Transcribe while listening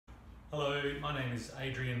Hello, my name is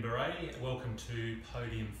Adrian Beret. Welcome to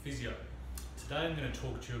Podium Physio. Today I'm going to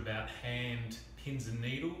talk to you about hand pins and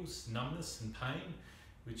needles, numbness and pain,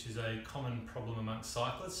 which is a common problem amongst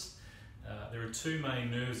cyclists. There are two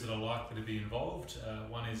main nerves that are likely to be involved.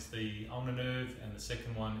 One is the ulnar nerve and the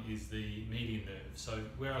second one is the median nerve. So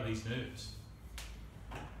where are these nerves?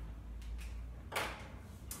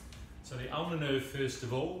 So the ulnar nerve, first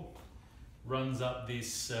of all, runs up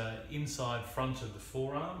this inside front of the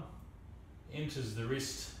forearm, enters the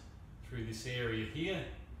wrist through this area here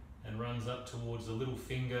and runs up towards the little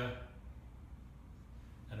finger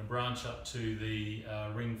and a branch up to the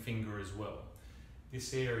ring finger as well.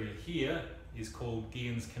 This area here is called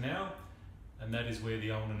Guillen's Canal, and that is where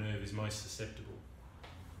the ulnar nerve is most susceptible.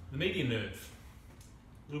 The median nerve,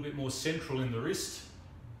 a little bit more central in the wrist,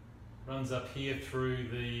 runs up here through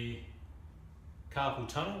the carpal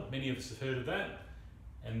tunnel, many of us have heard of that,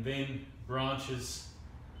 and then branches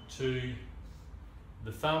to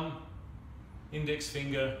the thumb, index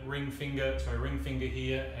finger, ring finger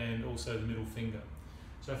here, and also the middle finger.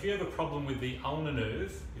 So if you have a problem with the ulnar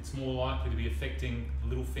nerve, it's more likely to be affecting the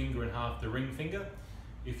little finger and half the ring finger.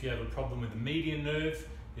 If you have a problem with the median nerve,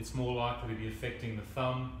 it's more likely to be affecting the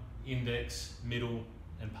thumb, index, middle,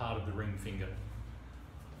 and part of the ring finger.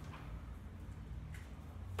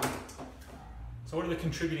 So what are the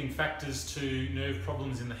contributing factors to nerve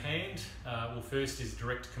problems in the hand? Well, first is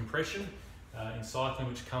direct compression in cycling,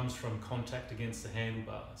 which comes from contact against the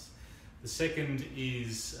handlebars. The second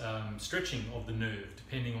is stretching of the nerve,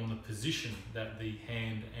 depending on the position that the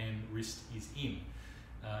hand and wrist is in.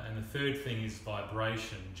 And the third thing is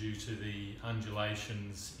vibration due to the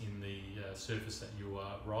undulations in the surface that you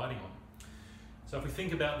are riding on. So if we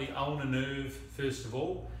think about the ulnar nerve, first of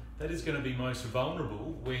all, that is going to be most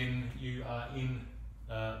vulnerable when you are in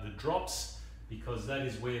the drops, because that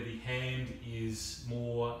is where the hand is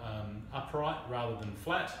more upright rather than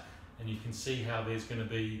flat, and you can see how there's going to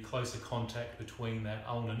be closer contact between that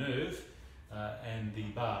ulnar nerve and the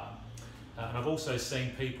bar. And I've also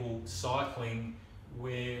seen people cycling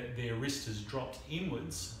where their wrist has dropped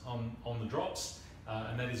inwards on the drops,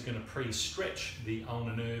 and that is going to pre-stretch the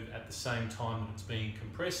ulnar nerve at the same time that it's being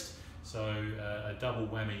compressed, so a double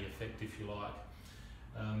whammy effect, if you like.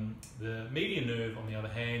 The median nerve, on the other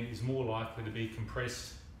hand, is more likely to be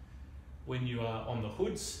compressed when you are on the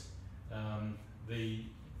hoods. The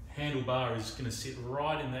handlebar is going to sit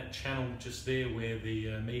right in that channel just there where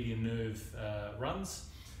the median nerve runs.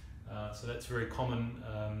 So that's very common.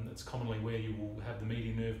 It's commonly where you will have the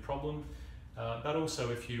median nerve problem, but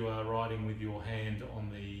also if you are riding with your hand on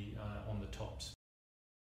the tops.